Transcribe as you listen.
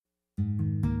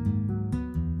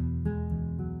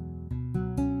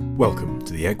Welcome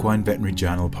to the Equine Veterinary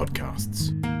Journal podcasts.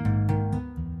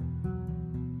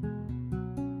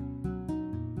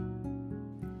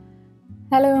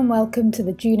 Hello and welcome to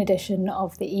the June edition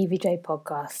of the EVJ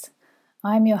podcast.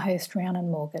 I'm your host,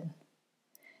 Rhiannon Morgan.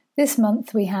 This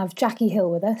month we have Jackie Hill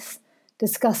with us,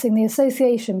 discussing the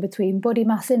association between body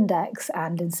mass index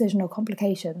and incisional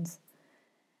complications,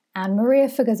 and Maria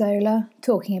Fugazzola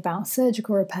talking about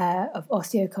surgical repair of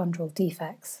osteochondral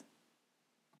defects.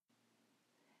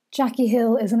 Jackie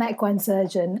Hill is an equine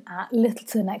surgeon at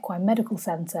Littleton Equine Medical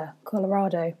Center,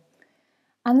 Colorado,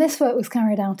 and this work was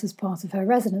carried out as part of her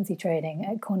residency training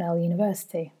at Cornell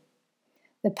University.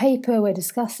 The paper we're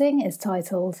discussing is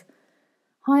titled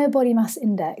 "Higher Body Mass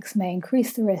Index May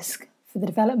Increase the Risk for the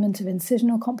Development of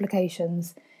Incisional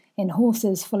Complications in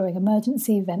Horses Following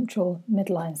Emergency Ventral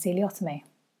Midline Coelotomy."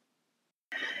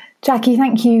 Jackie,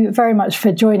 thank you very much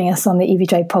for joining us on the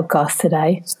EVJ podcast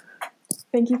today.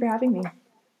 Thank you for having me.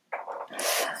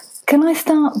 Can I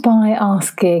start by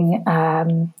asking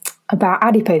about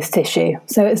adipose tissue?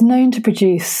 So it's known to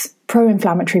produce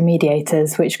pro-inflammatory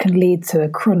mediators, which can lead to a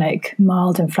chronic,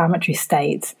 mild inflammatory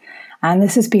state. And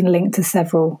this has been linked to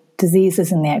several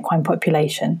diseases in the equine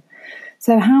population.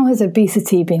 So how has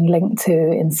obesity been linked to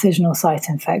incisional site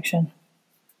infection?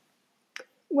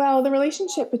 Well, the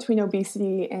relationship between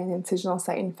obesity and incisional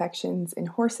site infections in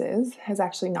horses has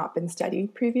actually not been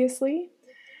studied previously.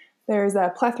 There's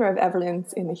a plethora of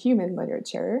evidence in the human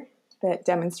literature that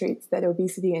demonstrates that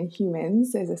obesity in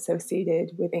humans is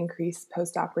associated with increased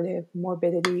postoperative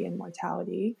morbidity and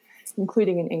mortality,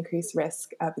 including an increased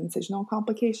risk of incisional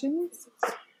complications.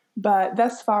 But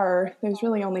thus far, there's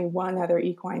really only one other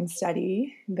equine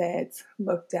study that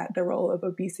looked at the role of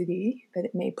obesity that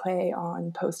it may play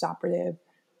on postoperative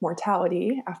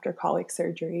mortality after colic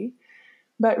surgery.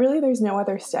 But really, there's no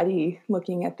other study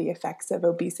looking at the effects of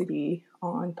obesity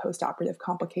on postoperative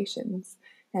complications.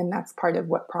 And that's part of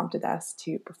what prompted us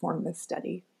to perform this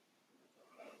study.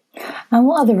 And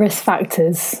what other risk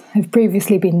factors have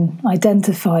previously been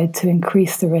identified to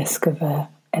increase the risk of an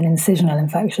incisional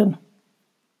infection?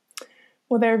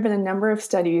 Well, there have been a number of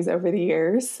studies over the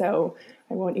years, so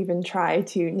I won't even try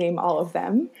to name all of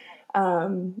them.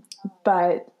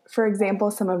 But for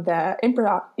example, some of the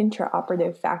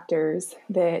intraoperative factors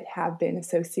that have been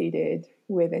associated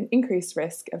with an increased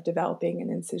risk of developing an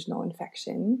incisional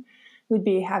infection would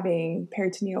be having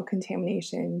peritoneal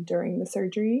contamination during the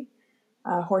surgery,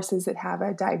 horses that have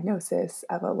a diagnosis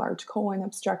of a large colon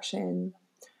obstruction,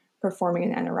 performing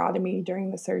an enterotomy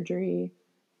during the surgery,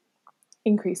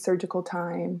 increased surgical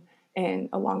time, and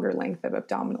a longer length of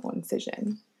abdominal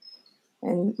incision.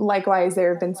 And likewise,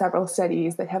 there have been several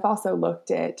studies that have also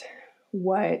looked at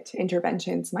what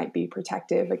interventions might be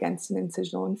protective against an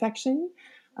incisional infection,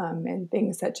 and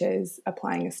things such as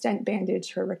applying a stent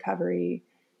bandage for recovery,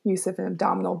 use of an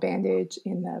abdominal bandage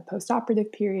in the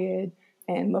postoperative period,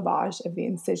 and lavage of the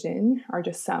incision are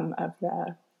just some of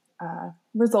the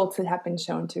results that have been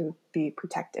shown to be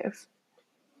protective.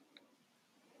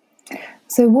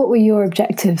 So what were your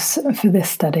objectives for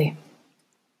this study?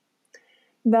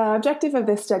 The objective of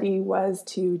this study was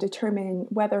to determine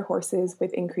whether horses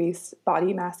with increased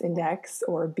body mass index,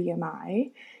 or BMI,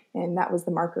 and that was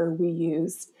the marker we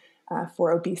used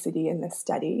for obesity in this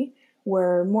study,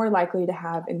 were more likely to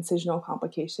have incisional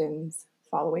complications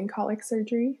following colic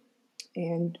surgery.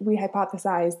 And we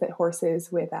hypothesized that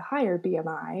horses with a higher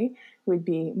BMI would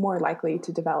be more likely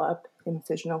to develop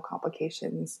incisional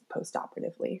complications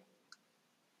postoperatively.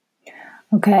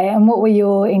 Okay, and what were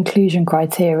your inclusion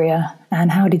criteria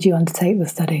and how did you undertake the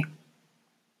study?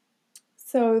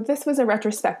 So this was a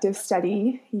retrospective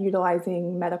study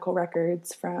utilizing medical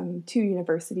records from 2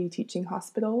 university teaching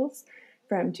hospitals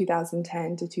from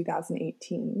 2010 to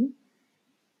 2018.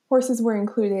 Horses were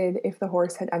included if the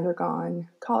horse had undergone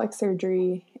colic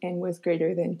surgery and was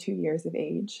greater than 2 years of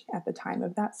age at the time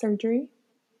of that surgery.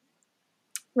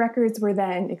 Records were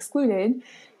then excluded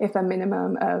if a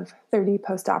minimum of 30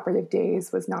 postoperative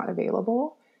days was not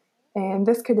available, and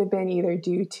this could have been either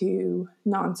due to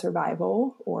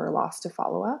non-survival or loss to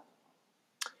follow-up.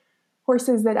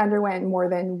 Horses that underwent more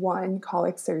than one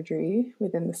colic surgery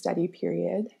within the study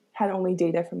period had only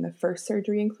data from the first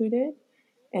surgery included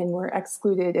and were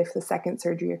excluded if the second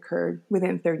surgery occurred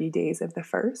within 30 days of the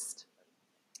first.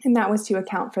 And that was to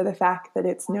account for the fact that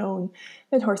it's known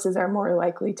that horses are more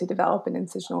likely to develop an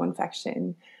incisional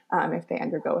infection if they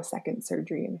undergo a second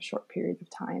surgery in a short period of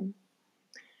time.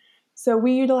 So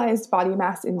we utilized body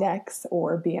mass index,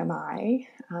 or BMI,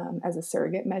 as a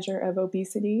surrogate measure of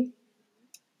obesity.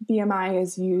 BMI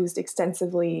is used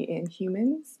extensively in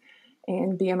humans,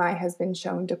 and BMI has been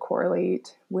shown to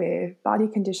correlate with body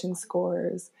condition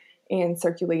scores and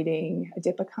circulating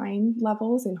adipokine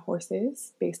levels in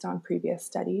horses based on previous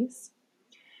studies.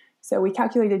 So we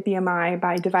calculated BMI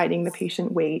by dividing the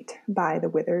patient weight by the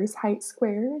withers height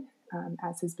squared,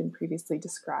 as has been previously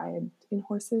described in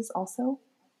horses also.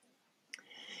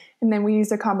 And then we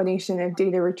used a combination of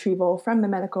data retrieval from the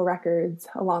medical records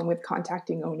along with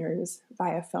contacting owners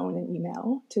via phone and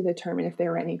email to determine if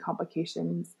there were any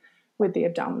complications with the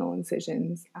abdominal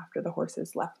incisions after the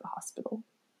horses left the hospital.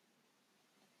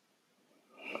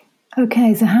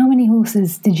 Okay, so how many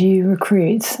horses did you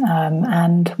recruit,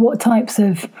 and what types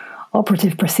of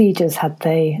operative procedures had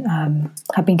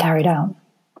been carried out?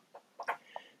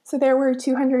 So there were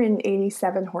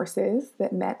 287 horses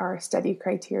that met our study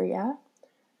criteria.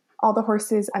 All the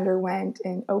horses underwent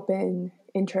an open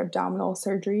intra-abdominal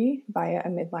surgery via a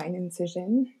midline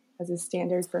incision, as is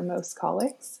standard for most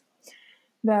colics.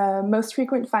 The most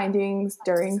frequent findings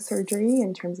during surgery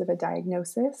in terms of a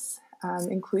diagnosis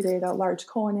included a large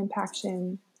colon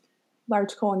impaction,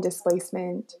 large colon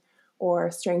displacement, or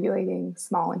strangulating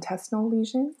small intestinal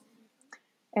lesion.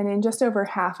 And in just over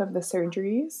half of the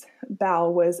surgeries,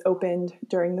 bowel was opened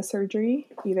during the surgery,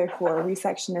 either for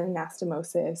resection and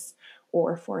anastomosis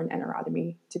or for an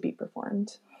enterotomy to be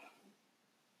performed.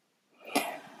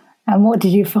 And what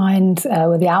did you find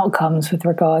were the outcomes with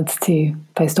regards to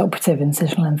postoperative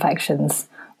incisional infections?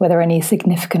 Were there any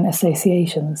significant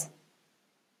associations?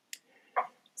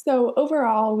 So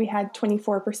overall, we had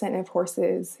 24% of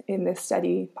horses in this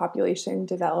study population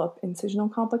develop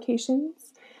incisional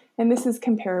complications. And this is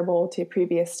comparable to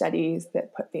previous studies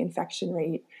that put the infection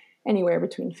rate anywhere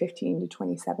between 15 to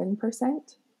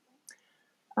 27%.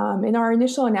 In our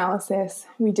initial analysis,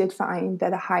 we did find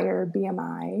that a higher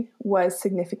BMI was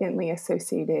significantly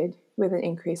associated with an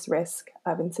increased risk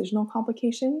of incisional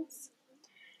complications.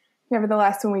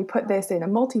 Nevertheless, when we put this in a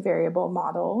multivariable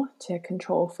model to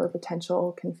control for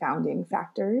potential confounding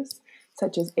factors,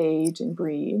 such as age and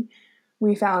breed,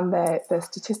 we found that the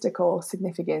statistical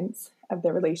significance of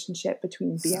the relationship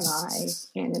between BMI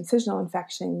and incisional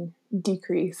infection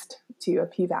decreased to a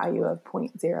p-value of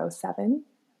 0.07.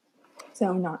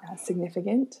 So not as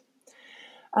significant.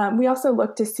 We also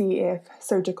looked to see if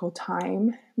surgical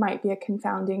time might be a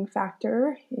confounding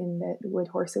factor in that would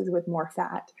horses with more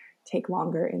fat take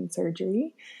longer in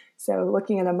surgery. So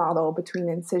looking at a model between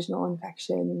incisional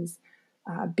infections,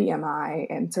 BMI,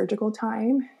 and surgical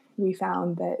time, we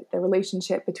found that the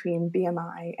relationship between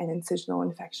BMI and incisional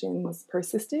infections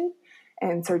persisted,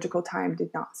 and surgical time did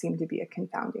not seem to be a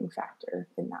confounding factor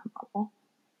in that model.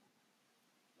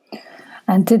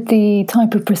 And did the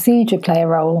type of procedure play a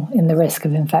role in the risk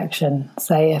of infection,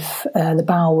 say if the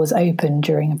bowel was open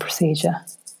during a procedure?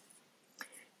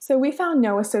 So we found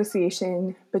no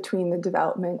association between the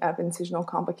development of incisional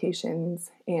complications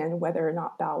and whether or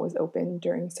not bowel was open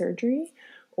during surgery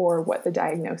or what the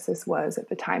diagnosis was at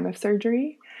the time of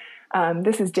surgery.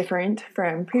 This is different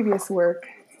from previous work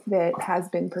that has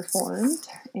been performed,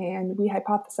 and we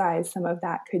hypothesized some of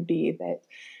that could be that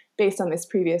based on this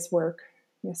previous work,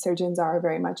 surgeons are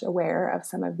very much aware of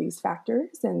some of these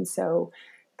factors, and so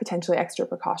potentially extra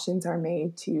precautions are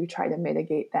made to try to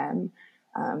mitigate them,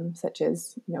 such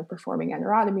as performing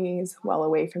enterotomies well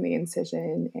away from the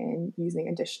incision and using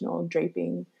additional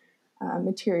draping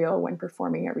material when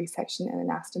performing a resection and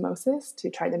anastomosis to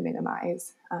try to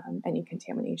minimize any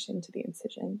contamination to the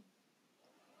incision.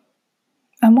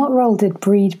 And what role did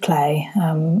breed play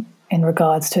in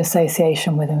regards to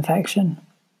association with infection?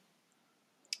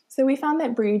 So we found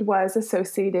that breed was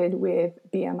associated with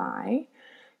BMI.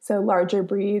 So larger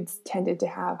breeds tended to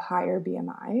have higher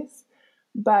BMIs,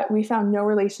 but we found no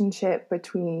relationship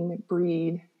between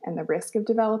breed and the risk of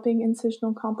developing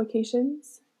incisional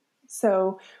complications.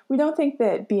 So we don't think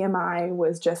that BMI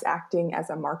was just acting as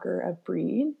a marker of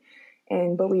breed,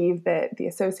 and believe that the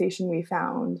association we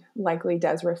found likely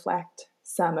does reflect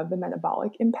some of the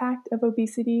metabolic impact of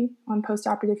obesity on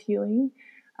postoperative healing,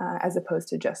 as opposed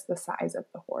to just the size of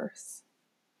the horse.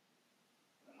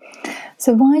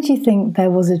 So why do you think there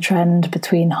was a trend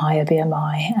between higher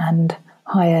BMI and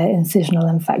higher incisional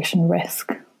infection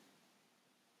risk?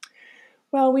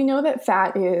 Well, we know that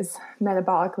fat is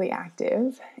metabolically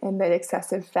active and that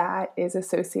excessive fat is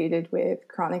associated with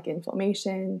chronic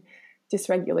inflammation,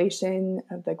 dysregulation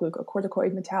of the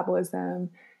glucocorticoid metabolism,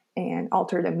 and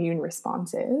altered immune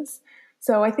responses.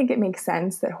 So I think it makes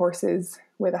sense that horses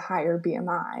with a higher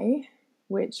BMI,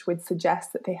 which would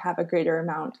suggest that they have a greater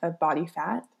amount of body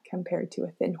fat compared to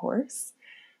a thin horse,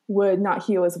 would not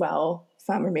heal as well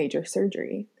from a major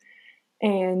surgery.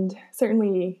 And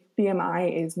certainly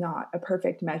BMI is not a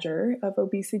perfect measure of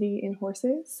obesity in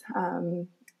horses.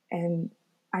 And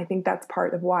I think that's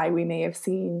part of why we may have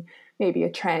seen maybe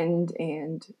a trend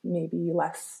and maybe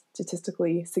less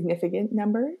statistically significant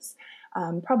numbers,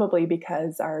 probably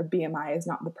because our BMI is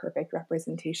not the perfect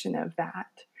representation of that.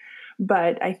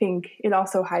 But I think it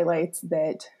also highlights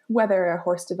that whether a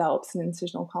horse develops an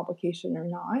incisional complication or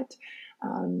not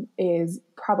is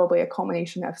probably a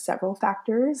culmination of several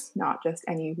factors, not just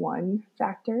any one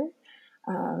factor.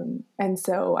 And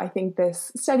so I think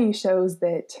this study shows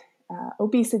that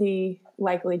obesity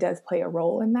likely does play a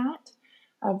role in that,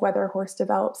 of whether a horse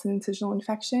develops an incisional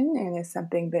infection, and is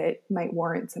something that might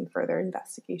warrant some further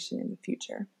investigation in the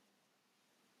future.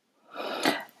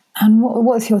 And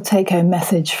what's your take-home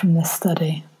message from this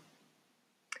study?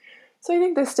 So I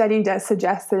think this study does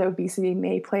suggest that obesity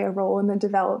may play a role in the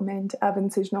development of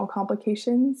incisional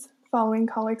complications following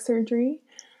colic surgery.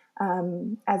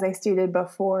 As I stated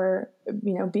before,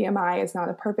 BMI is not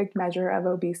a perfect measure of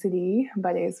obesity,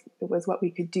 but it was what we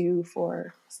could do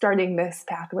for starting this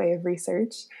pathway of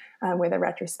research with a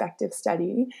retrospective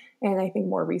study. And I think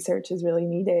more research is really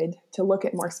needed to look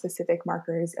at more specific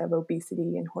markers of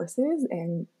obesity in horses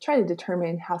and try to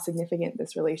determine how significant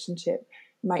this relationship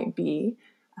might be,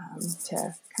 to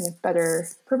kind of better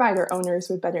provide our owners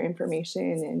with better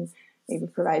information and maybe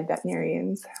provide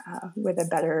veterinarians with a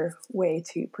better way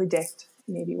to predict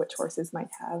maybe which horses might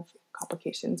have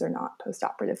complications or not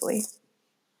post-operatively.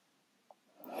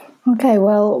 Okay,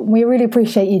 well, we really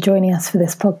appreciate you joining us for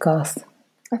this podcast.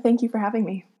 Thank you for having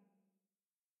me.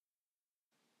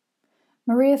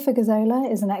 Maria Figazola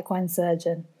is an equine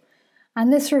surgeon,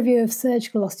 and this review of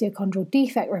surgical osteochondral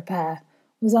defect repair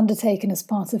was undertaken as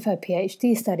part of her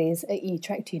PhD studies at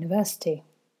Utrecht University.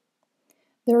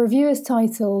 The review is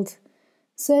titled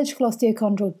Surgical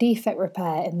Osteochondral Defect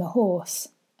Repair in the Horse,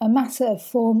 a Matter of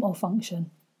Form or Function.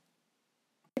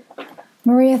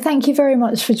 Maria, thank you very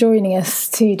much for joining us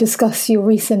to discuss your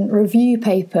recent review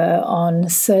paper on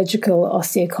surgical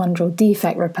osteochondral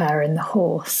defect repair in the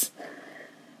horse.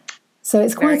 So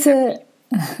it's quite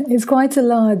a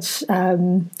large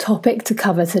topic to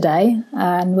cover today,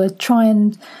 and we'll try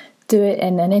and do it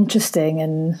in an interesting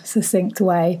and succinct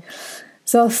way.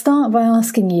 So I'll start by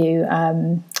asking you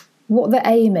what the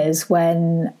aim is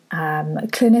when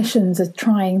clinicians are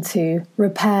trying to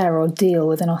repair or deal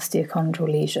with an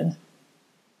osteochondral lesion.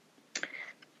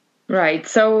 Right.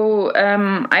 So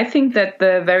I think that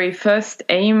the very first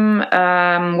aim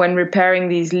when repairing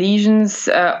these lesions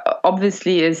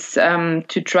obviously is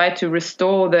to try to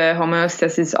restore the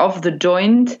homeostasis of the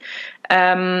joint,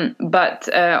 but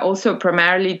also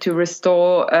primarily to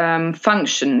restore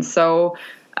function. So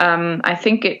I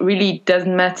think it really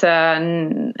doesn't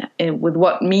matter with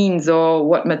what means or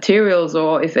what materials,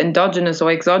 or if endogenous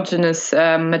or exogenous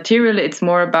material. It's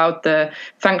more about the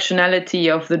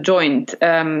functionality of the joint.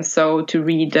 So to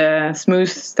read a smooth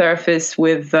surface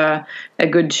with a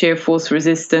good shear force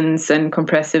resistance and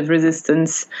compressive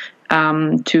resistance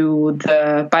to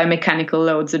the biomechanical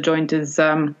loads the joint is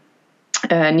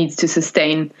needs to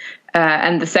sustain.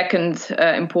 And the second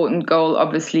important goal,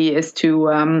 obviously, is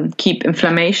to keep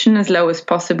inflammation as low as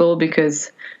possible,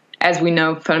 because, as we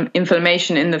know,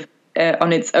 inflammation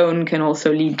on its own can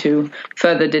also lead to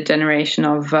further degeneration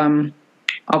of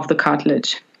the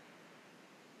cartilage.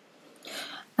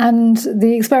 And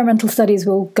the experimental studies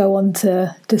we'll go on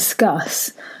to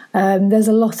discuss. There's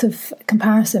a lot of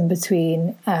comparison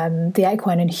between the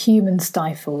equine and human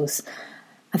stifles.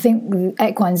 I think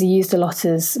equines are used a lot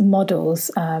as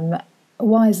models.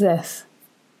 Why is this?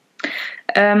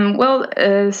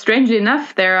 Strangely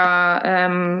enough, there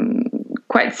are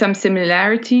quite some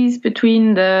similarities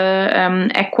between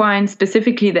the equine,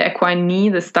 specifically the equine knee,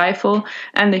 the stifle,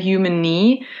 and the human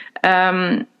knee,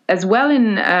 as well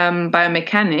in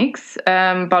biomechanics,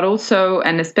 but also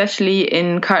and especially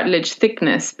in cartilage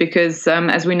thickness, because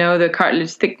as we know, the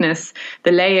cartilage thickness,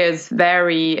 the layers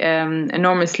vary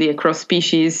enormously across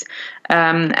species.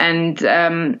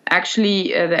 Actually,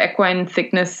 the equine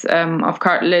thickness of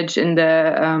cartilage in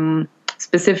the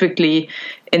specifically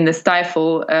in the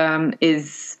stifle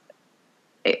is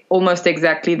almost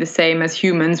exactly the same as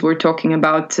humans. We're talking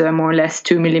about more or less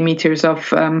 2 millimeters of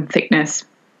thickness.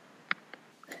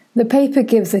 The paper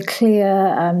gives a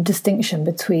clear distinction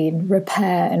between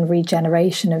repair and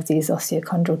regeneration of these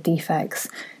osteochondral defects.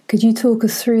 Could you talk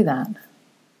us through that?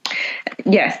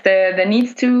 Yes, there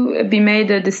needs to be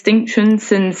made a distinction,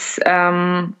 since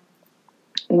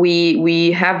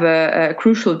we have a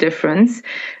crucial difference.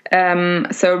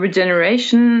 So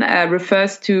regeneration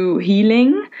refers to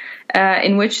healing,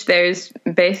 in which there is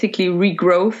basically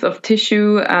regrowth of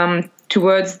tissue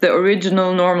towards the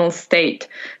original normal state.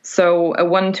 So a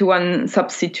one-to-one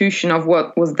substitution of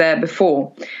what was there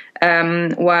before.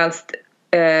 Whilst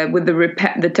with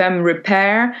the term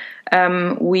repair,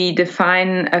 we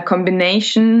define a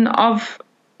combination of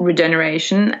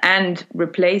regeneration and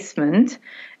replacement,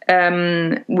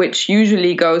 which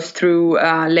usually goes through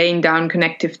laying down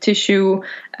connective tissue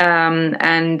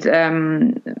and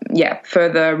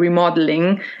further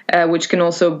remodeling, which can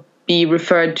also be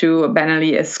referred to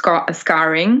banally as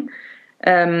scarring.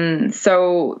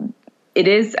 So it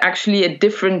is actually a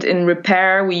different in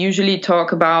repair. We usually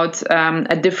talk about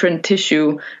a different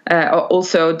tissue,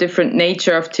 also different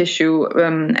nature of tissue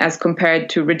as compared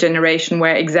to regeneration,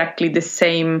 where exactly the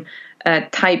same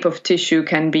type of tissue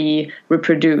can be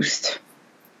reproduced.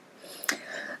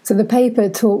 So the paper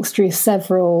talks through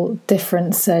several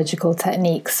different surgical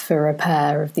techniques for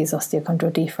repair of these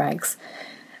osteochondral defects.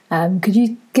 Could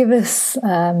you give us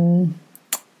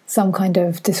some kind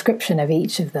of description of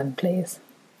each of them, please?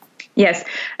 Yes,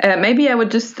 maybe I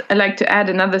would just like to add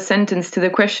another sentence to the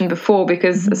question before,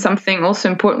 because something also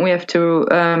important we have to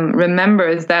remember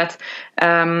is that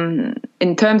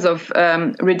in terms of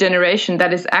regeneration,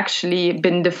 that has actually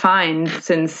been defined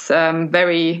since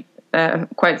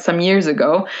quite some years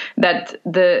ago, that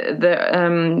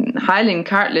the hyaline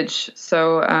cartilage,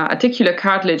 so articular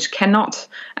cartilage, cannot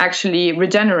actually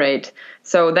regenerate.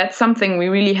 So that's something we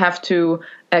really have to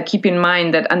keep in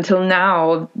mind, that until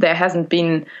now there hasn't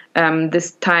been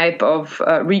this type of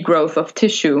regrowth of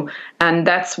tissue, and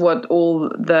that's what all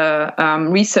the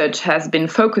research has been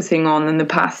focusing on in the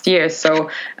past years. So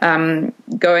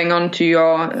going on to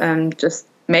your just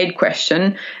made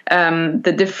question,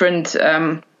 the different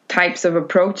types of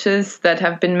approaches that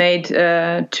have been made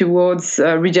towards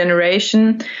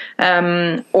regeneration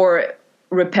or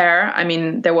repair. I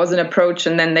mean, there was an approach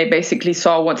and then they basically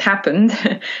saw what happened.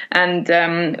 And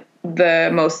the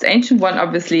most ancient one,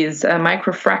 obviously, is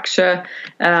microfracture,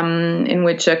 in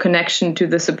which a connection to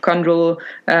the subchondral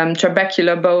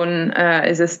trabecular bone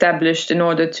is established in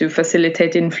order to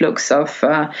facilitate influx of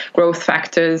growth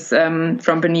factors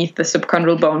from beneath the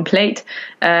subchondral bone plate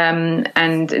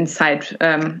and inside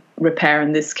repair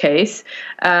in this case.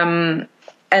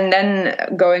 And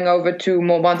then going over to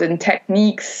more modern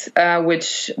techniques,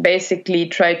 which basically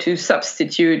try to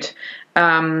substitute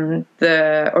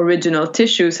the original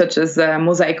tissue, such as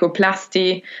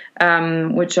mosaicoplasty,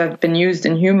 which have been used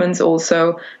in humans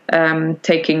also,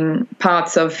 taking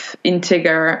parts of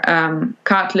integer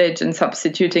cartilage and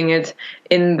substituting it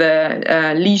in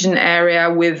the lesion area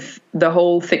with the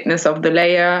whole thickness of the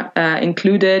layer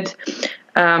included.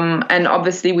 And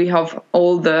obviously we have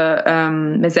all the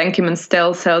mesenchymal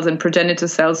stem cells and progenitor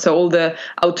cells, so all the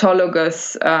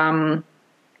autologous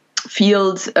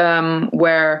fields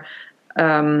where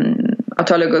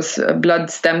autologous blood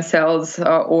stem cells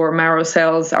or marrow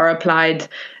cells are applied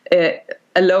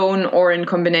alone or in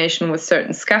combination with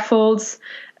certain scaffolds.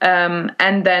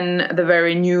 And then the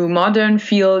very new modern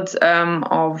field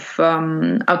of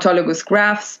autologous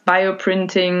grafts,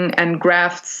 bioprinting and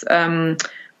grafts,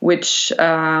 which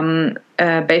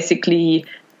basically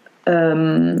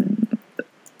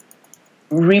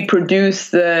reproduce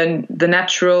the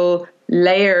natural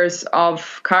layers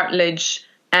of cartilage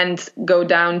and go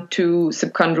down to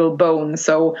subchondral bone.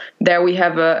 So there we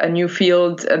have a new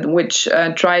field which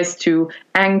tries to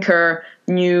anchor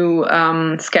new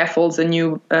scaffolds and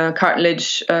new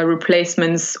cartilage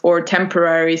replacements or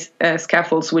temporary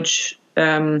scaffolds, which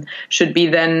should be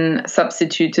then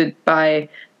substituted by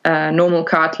normal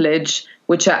cartilage,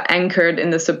 which are anchored in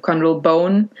the subchondral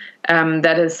bone.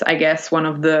 That is, I guess, one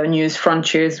of the newest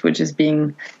frontiers which is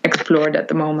being explored at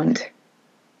the moment.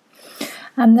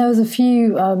 And there was a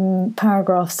few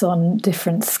paragraphs on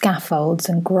different scaffolds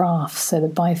and grafts, so the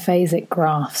biphasic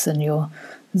grafts and your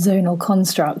zonal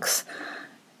constructs.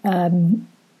 Could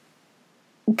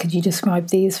you describe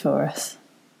these for us?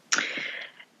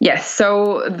 Yes,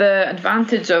 so the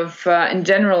advantage of, in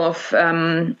general, of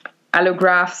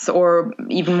allografts or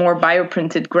even more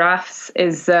bioprinted grafts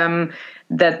is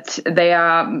that they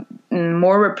are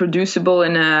more reproducible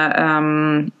in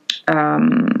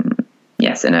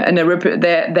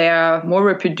they are more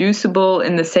reproducible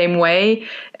in the same way,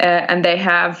 and they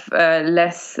have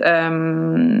less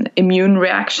immune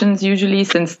reactions usually,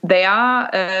 since they are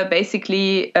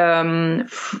basically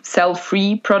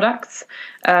cell-free products,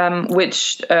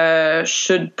 which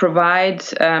should provide,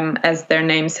 as their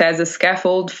name says, a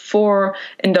scaffold for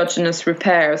endogenous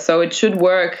repair. So it should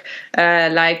work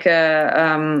like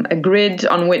a grid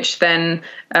on which then,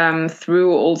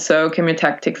 through also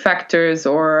chemotactic factors,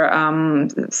 or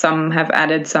some have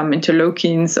added some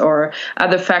interleukins or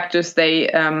other factors, they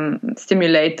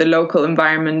stimulate the local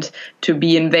environment to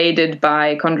be invaded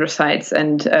by chondrocytes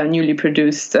and newly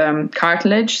produced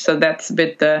cartilage. So that's a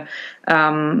bit the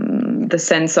the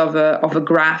sense of a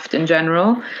graft in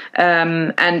general.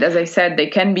 And as I said, they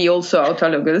can be also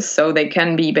autologous, so they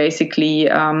can be basically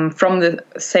from the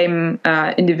same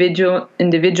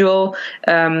individual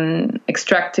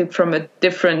extracted from a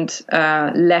different,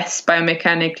 less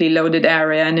biomechanically loaded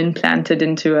area and implanted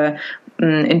into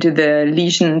the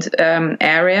lesioned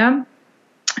area.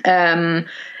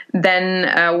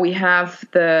 Then we have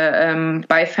the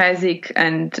biphasic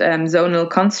and zonal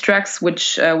constructs,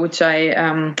 which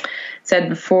I said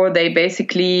before. They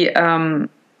basically add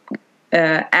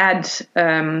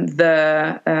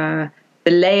the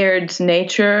layered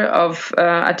nature of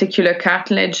articular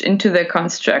cartilage into the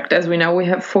construct. As we know, we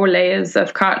have 4 layers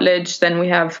of cartilage. Then we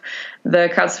have the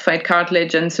calcified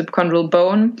cartilage and subchondral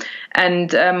bone.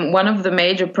 And one of the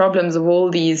major problems of all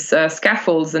these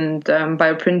scaffolds and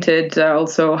bioprinted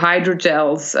also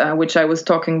hydrogels, which I was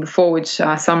talking before, which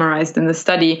are summarized in the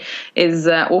study, is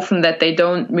often that they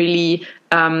don't really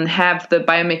have the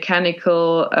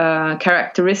biomechanical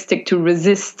characteristic to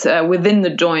resist within the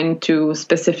joint to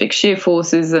specific shear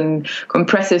forces and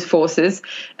compressive forces.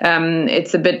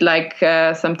 It's a bit like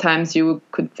sometimes you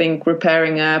could think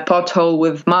repairing a pothole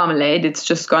with marmalade. It's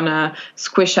just gonna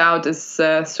squish out as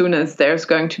soon as there's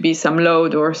going to be some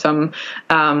load or some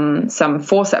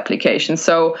force application.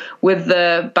 So with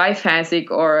the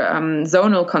biphasic or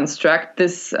zonal construct,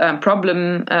 this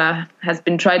problem has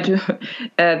been tried to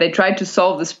they tried to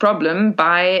solve this problem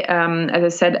by, as I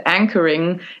said,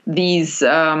 anchoring these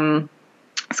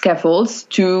scaffolds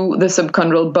to the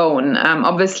subchondral bone,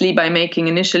 obviously by making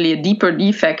initially a deeper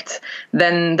defect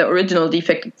than the original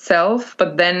defect itself,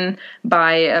 but then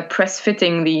by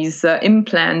press-fitting these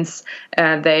implants,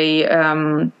 they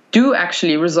do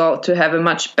actually result to have a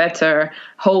much better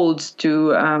hold to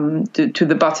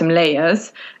the bottom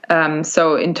layers.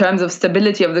 So in terms of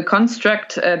stability of the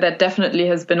construct, that definitely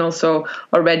has been also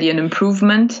already an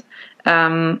improvement.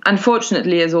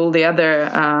 Unfortunately, as all the other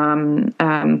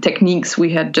techniques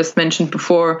we had just mentioned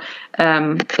before,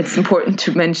 it's important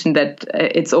to mention that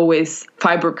it's always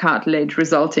fibrocartilage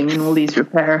resulting in all these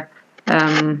repair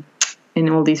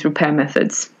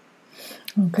methods.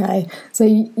 Okay, so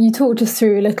you talked us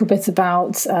through a little bit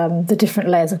about the different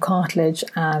layers of cartilage,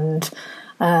 and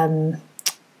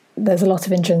there's a lot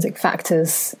of intrinsic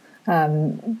factors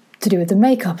to do with the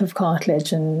makeup of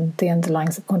cartilage and the underlying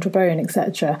subchondral bone,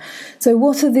 etc. So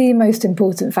what are the most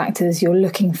important factors you're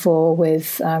looking for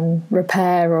with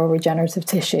repair or regenerative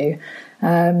tissue?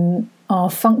 Are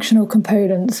functional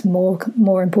components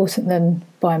more important than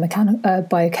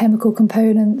biochemical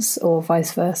components, or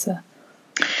vice versa?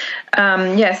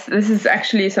 Yes, this is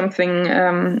actually something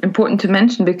important to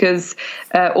mention, because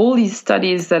all these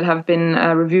studies that have been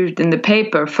reviewed in the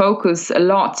paper focus a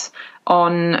lot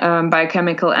on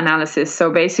biochemical analysis.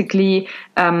 So basically,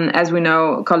 as we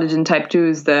know, collagen type 2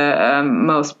 is the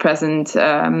most present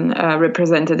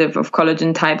representative of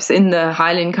collagen types in the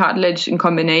hyaline cartilage in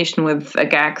combination with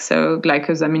GAG, so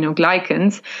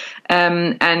glycosaminoglycans.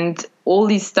 And all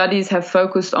these studies have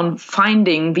focused on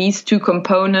finding these two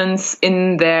components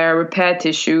in their repair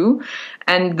tissue.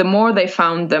 And the more they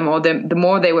found them, or the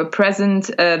more they were present,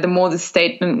 the more the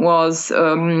statement was,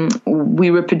 we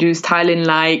reproduced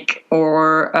hyaline-like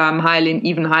or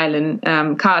hyaline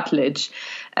cartilage.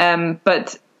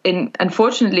 But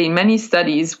unfortunately, in many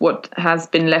studies, what has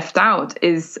been left out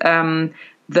is the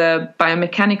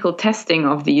biomechanical testing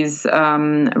of these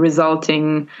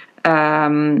resulting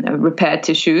repair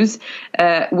tissues,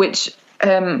 which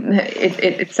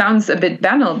it sounds a bit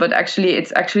banal, but actually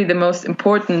it's actually the most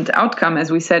important outcome.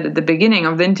 As we said at the beginning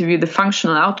of the interview, the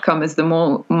functional outcome is the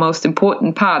most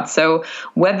important part. So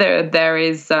whether there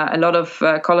is a lot of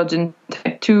collagen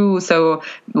type 2, so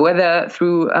whether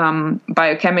through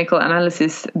biochemical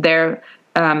analysis there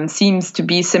seems to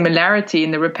be similarity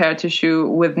in the repair tissue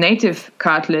with native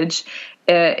cartilage,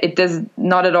 it does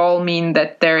not at all mean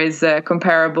that there is a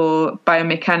comparable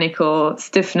biomechanical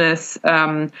stiffness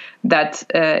that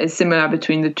is similar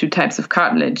between the two types of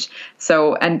cartilage.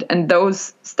 So, and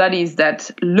those studies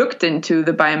that looked into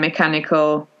the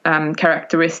biomechanical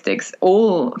characteristics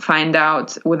all find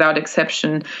out, without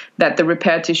exception, that the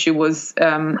repair tissue was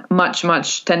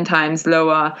much 10 times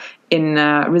lower in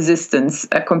resistance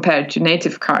compared to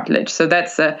native cartilage. So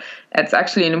that's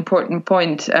actually an important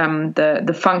point,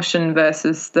 the function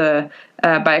versus the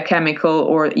biochemical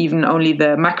or even only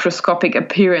the macroscopic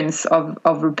appearance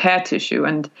of repair tissue.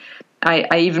 And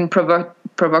I even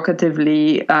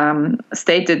provocatively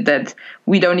stated that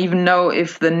we don't even know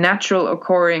if the natural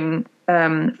occurring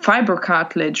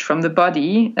fibrocartilage from the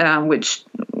body, which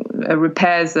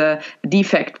repairs a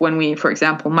defect when we, for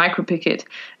example, micropick it,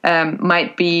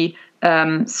 might be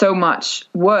so much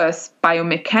worse,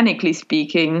 biomechanically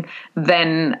speaking,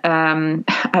 than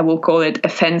I will call it a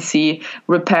fancy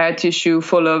repair tissue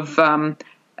full of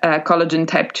collagen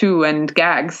type 2 and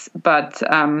GAGs, but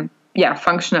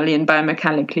functionally and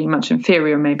biomechanically much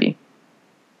inferior maybe.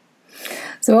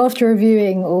 So after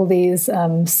reviewing all these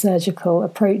surgical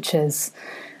approaches,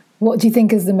 what do you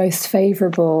think is the most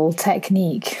favourable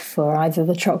technique for either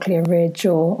the trochlear ridge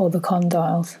or the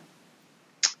condyles?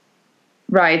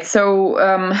 Right.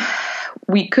 So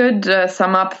we could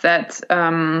sum up that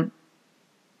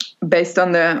based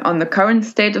on the current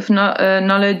state of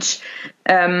knowledge,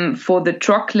 for the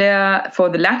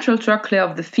lateral trochlea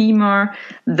of the femur,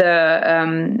 the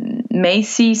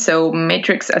MACI, so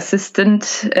matrix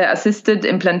assisted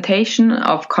implantation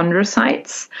of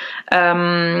chondrocytes,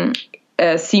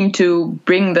 seem to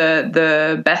bring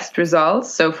the best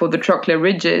results. So for the trochlear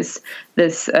ridges,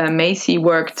 this MACI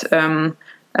worked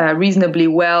reasonably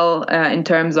well in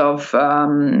terms of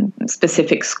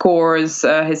specific scores,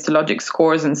 histologic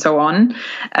scores, and so on.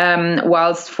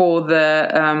 Whilst for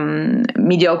the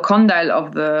medial condyle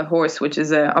of the horse, which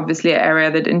is obviously an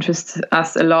area that interests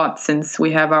us a lot since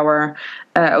we have our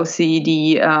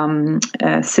OCD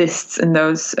cysts in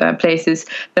those places,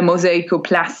 the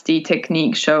mosaicoplasty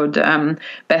technique showed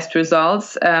best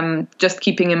results. Just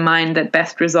keeping in mind that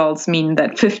best results mean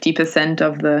that 50%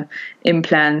 of the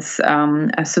implants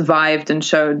survived and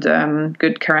showed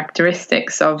good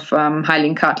characteristics of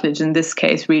hyaline cartilage in this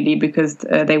case, really, because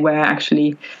they were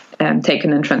actually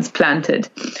taken and transplanted.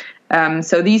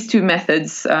 So these two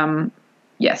methods,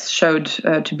 showed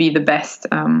to be the best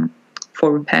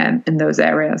for repair in those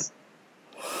areas.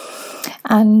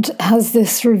 And has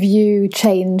this review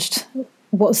changed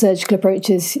what surgical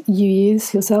approaches you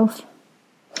use yourself?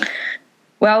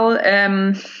 Well,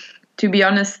 to be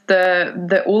honest,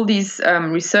 all these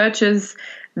researchers,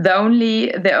 the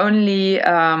only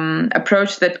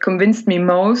approach that convinced me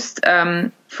most,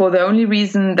 for the only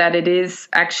reason that it is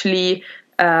actually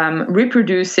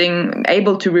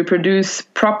able to reproduce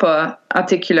proper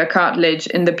articular cartilage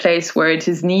in the place where it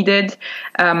is needed,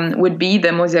 would be the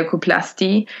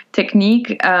mosaicoplasty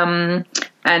technique. And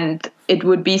it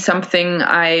would be something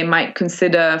I might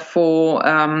consider for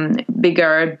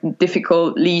bigger,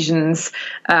 difficult lesions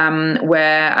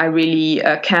where I really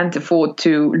can't afford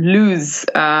to lose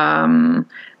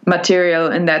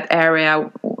material in that area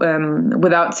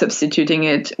without substituting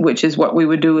it, which is what we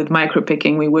would do with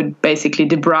micropicking. We would basically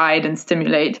debride and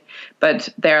stimulate, but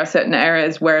there are certain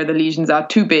areas where the lesions are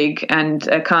too big and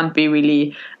can't be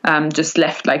really just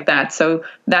left like that. So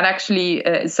that actually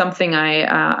is something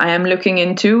I am looking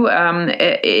into.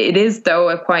 It is, though,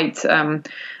 a quite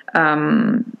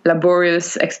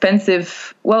laborious,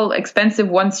 expensive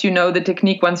once you know the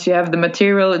technique, once you have the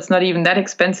material. It's not even that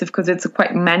expensive because it's a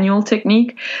quite manual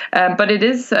technique, but it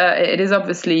is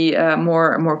obviously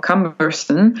more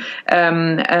cumbersome.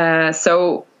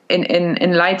 So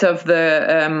in light of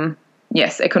the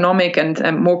economic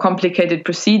and more complicated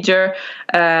procedure,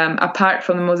 apart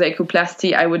from the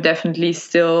mosaicoplasty, I would definitely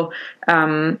still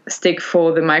stick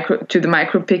for the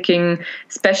micropicking,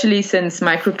 especially since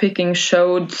micropicking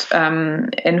showed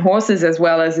in horses as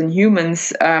well as in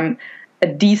humans a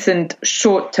decent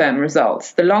short-term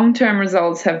results. The long-term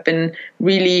results have been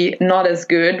really not as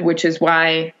good, which is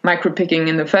why micropicking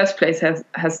in the first place has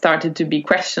started to be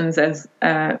questioned as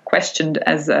a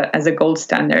gold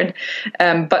standard.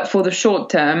 But for the short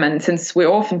term, and since we're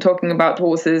often talking about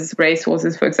horses, race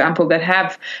horses, for example, that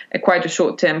have quite a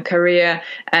short-term career,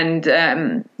 and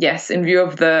in view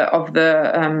of the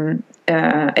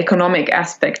economic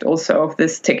aspect also of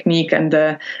this technique and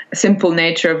the simple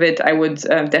nature of it, I would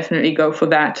definitely go for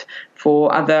that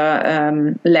for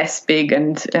other less big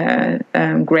and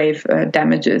grave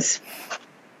damages.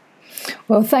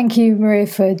 Well, thank you, Maria,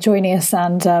 for joining us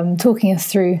and talking us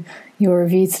through your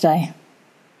review today.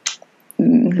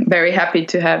 Very happy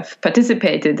to have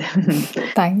participated.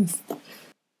 Thanks.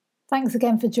 Thanks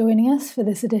again for joining us for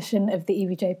this edition of the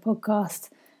EVJ podcast.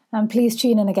 And please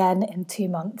tune in again in 2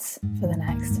 months for the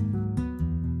next.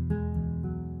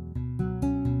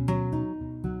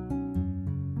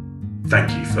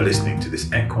 Thank you for listening to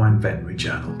this Equine Veterinary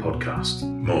Journal podcast.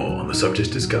 More on the subjects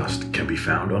discussed can be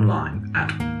found online at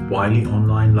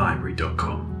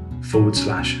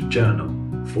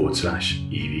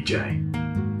wileyonlinelibrary.com/journal/EVJ.